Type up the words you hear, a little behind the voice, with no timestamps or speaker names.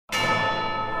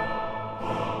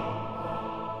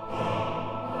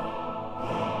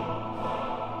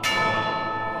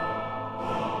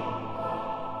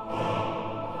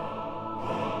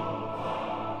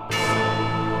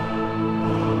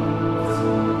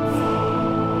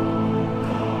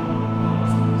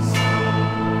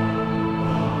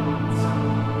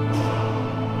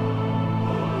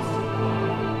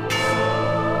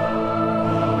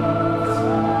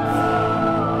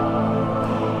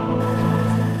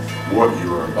What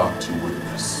you are about to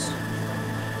witness,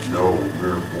 no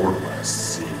mere mortal has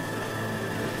seen.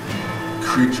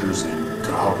 Creatures and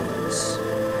goblins,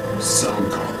 some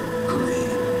call it green.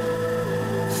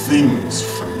 Things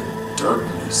from the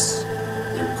darkness,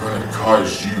 they're gonna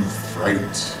cause you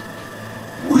fright.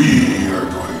 We are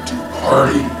going to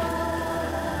party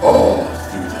all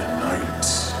through the night.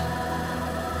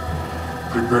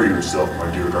 Prepare yourself, my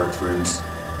dear dark friends.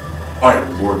 I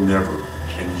am Lord Never,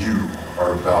 and you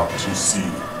are about to see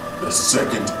the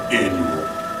second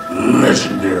annual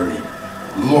legendary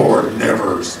Lord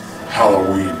Never's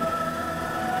Halloween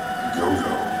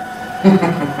Go-Go.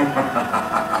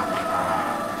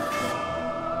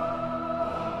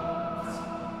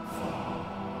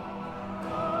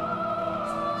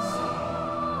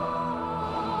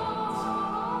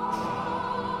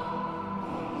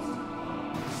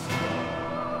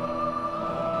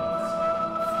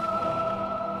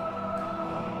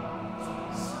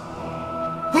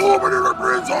 Hello, my dear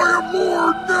friends, I am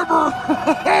Lord Never!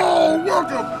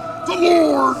 Welcome to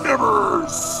Lord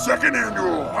Never's second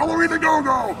annual Halloween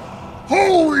Go-Go!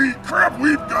 Holy crap,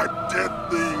 we've got dead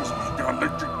things, we've got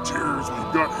electric chairs,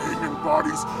 we've got hanging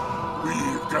bodies,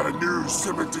 we've got a new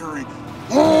cemetery.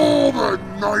 All the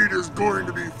night is going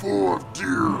to be full of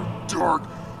dear, dark,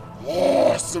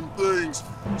 awesome things.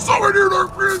 So, my dear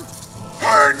dark friends,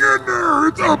 hang in there,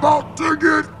 it's about to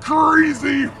get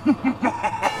crazy!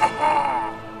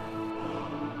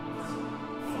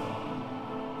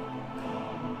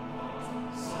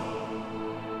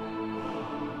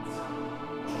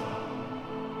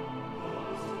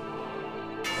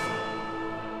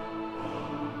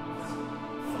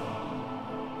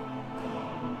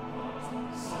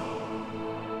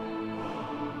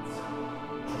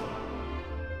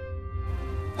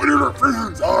 My dear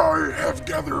friends, I have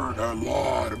gathered a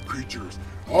lot of creatures.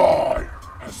 I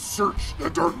have searched the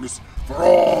darkness for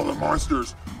all the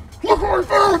monsters. Look what I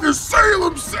found! There's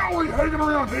Salem Sally hanging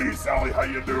around. Hey Sally, how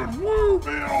you doing? Woo,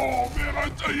 man, oh man, I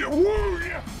tell you, woo,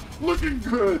 yeah, looking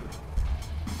good.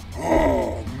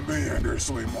 Oh man, there's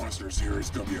so many monsters here, it's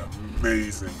gonna be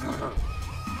amazing.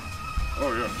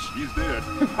 Oh yeah, she's dead.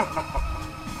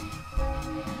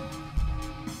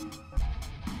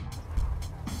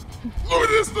 Look at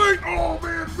this thing! Oh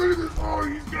man, look at this! Oh,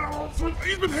 he's got all sorts.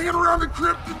 He's been hanging around the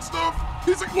crypt and stuff.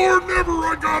 He's like, Lord Never,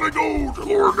 I gotta go to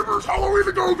Lord Never's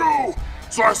Halloween Go-Go.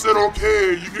 So I said,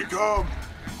 okay, you can come,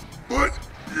 but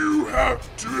you have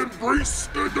to embrace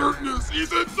the darkness. He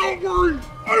said, don't worry,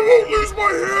 I won't lose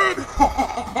my head. Ha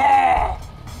ha ha!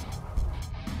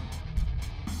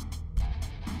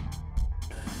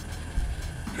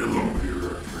 Hello, dear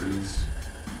friends.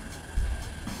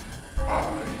 I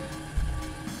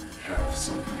have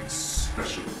something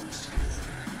special in store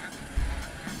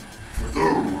for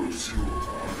those who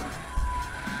are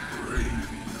brave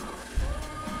enough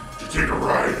to take a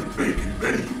ride in Bacon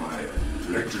Betty, my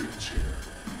electric chair.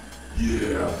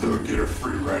 Yeah, they'll get a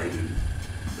free ride in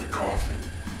the coffin.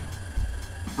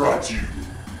 Brought to you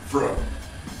from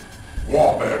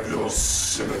Wombatville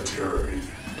Cemetery.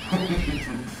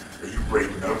 Are you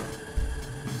brave enough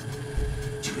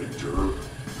to endure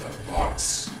the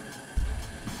box?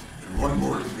 And one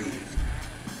more thing,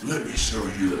 let me show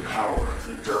you the power of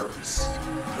the darkness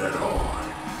that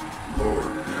I, Lord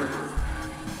Never,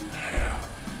 have.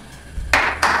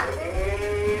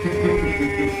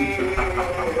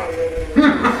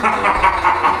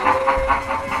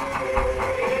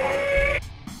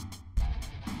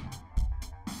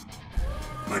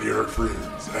 My dear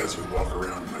friends, as we walk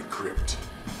around my crypt,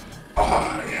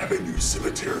 I have a new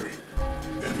cemetery.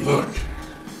 And look,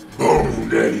 Bone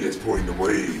Daddy is pointing the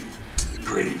way to the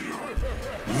graveyard.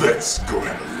 Let's go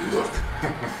have a look.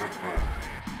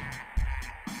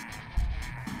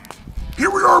 Here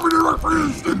we are, my dear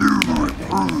friends, the new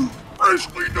improved,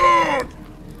 freshly done.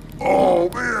 Oh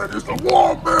man, it's the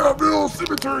Wombatville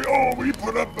Cemetery. Oh, we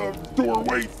put up a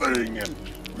doorway thing and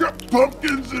we got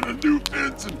pumpkins and a new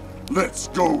fence, and let's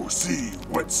go see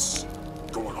what's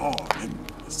going on in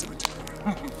the cemetery.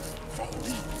 Follow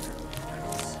me.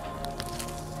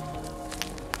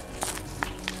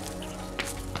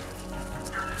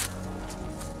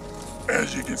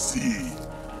 As you can see,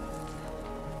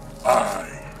 I,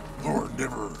 Lord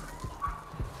Never,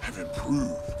 have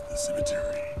improved the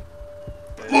cemetery.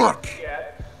 But look!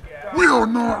 Will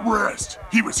not rest!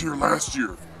 He was here last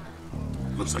year.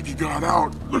 Looks like he got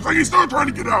out. Looks like he's still trying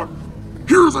to get out.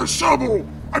 Here's a shovel!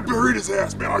 I buried his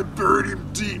ass, man. I buried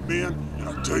him deep, man. And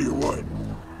I'll tell you what.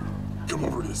 Come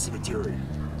over to the cemetery.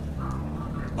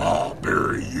 I'll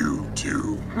bury you,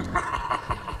 too.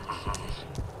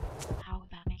 How would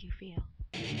that make you feel?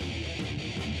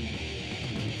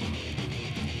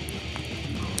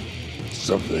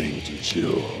 something to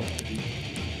chill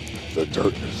the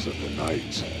darkness of the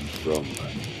night from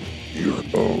your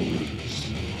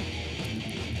bones.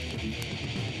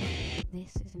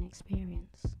 This is an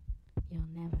experience you'll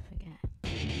never forget.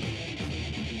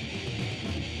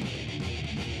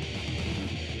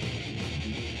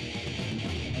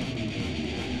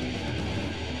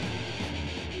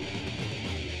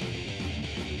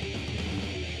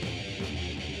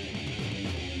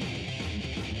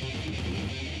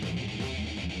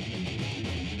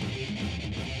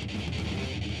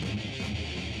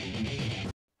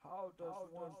 How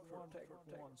does one protect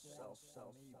oneself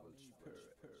from evil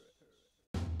spirits?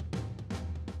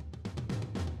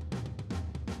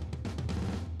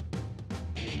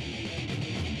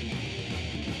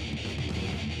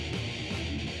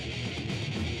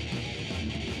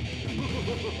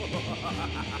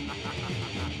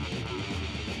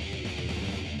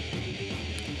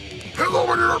 Hello,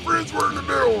 my dear friends. We're in the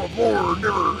middle of More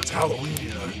Never. It's Halloween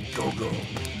and go-go.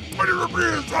 My dear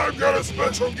friends, I've got a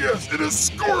special guest. It is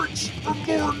Scorch from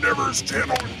Lord Never's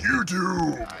channel on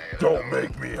YouTube. Don't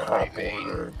make me hop on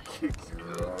there and kick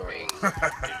your ass.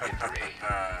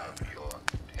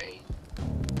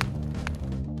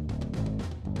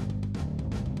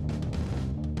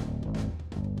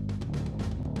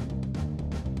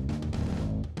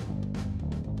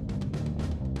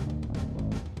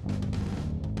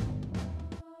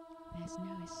 There's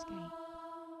no escape.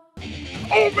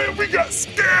 Oh man, we got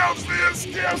scabs, man,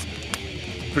 scabs.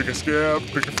 Pick a scab,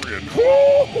 pick a friend.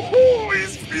 Oh,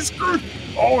 he's screwed.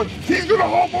 Oh, and he's gonna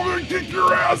hop over and kick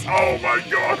your ass. Oh my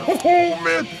god. Oh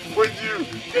man, would you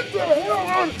get the hell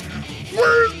out?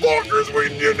 Where's Bonkers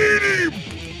when you need him?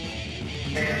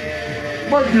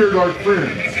 My dear dark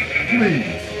friends,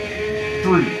 please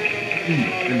drink,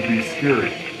 eat, and be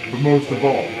scary. But most of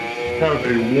all, have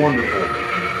a wonderful,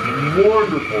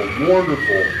 wonderful,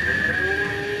 wonderful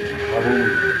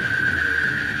Halloween.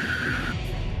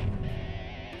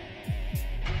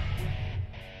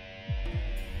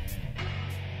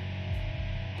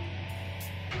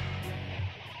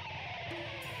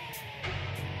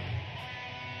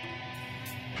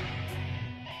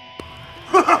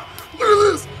 Look at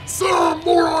this! Some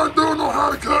moron don't know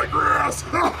how to cut grass!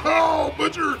 Oh,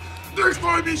 Butcher! Next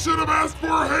time you should have asked for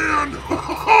a hand!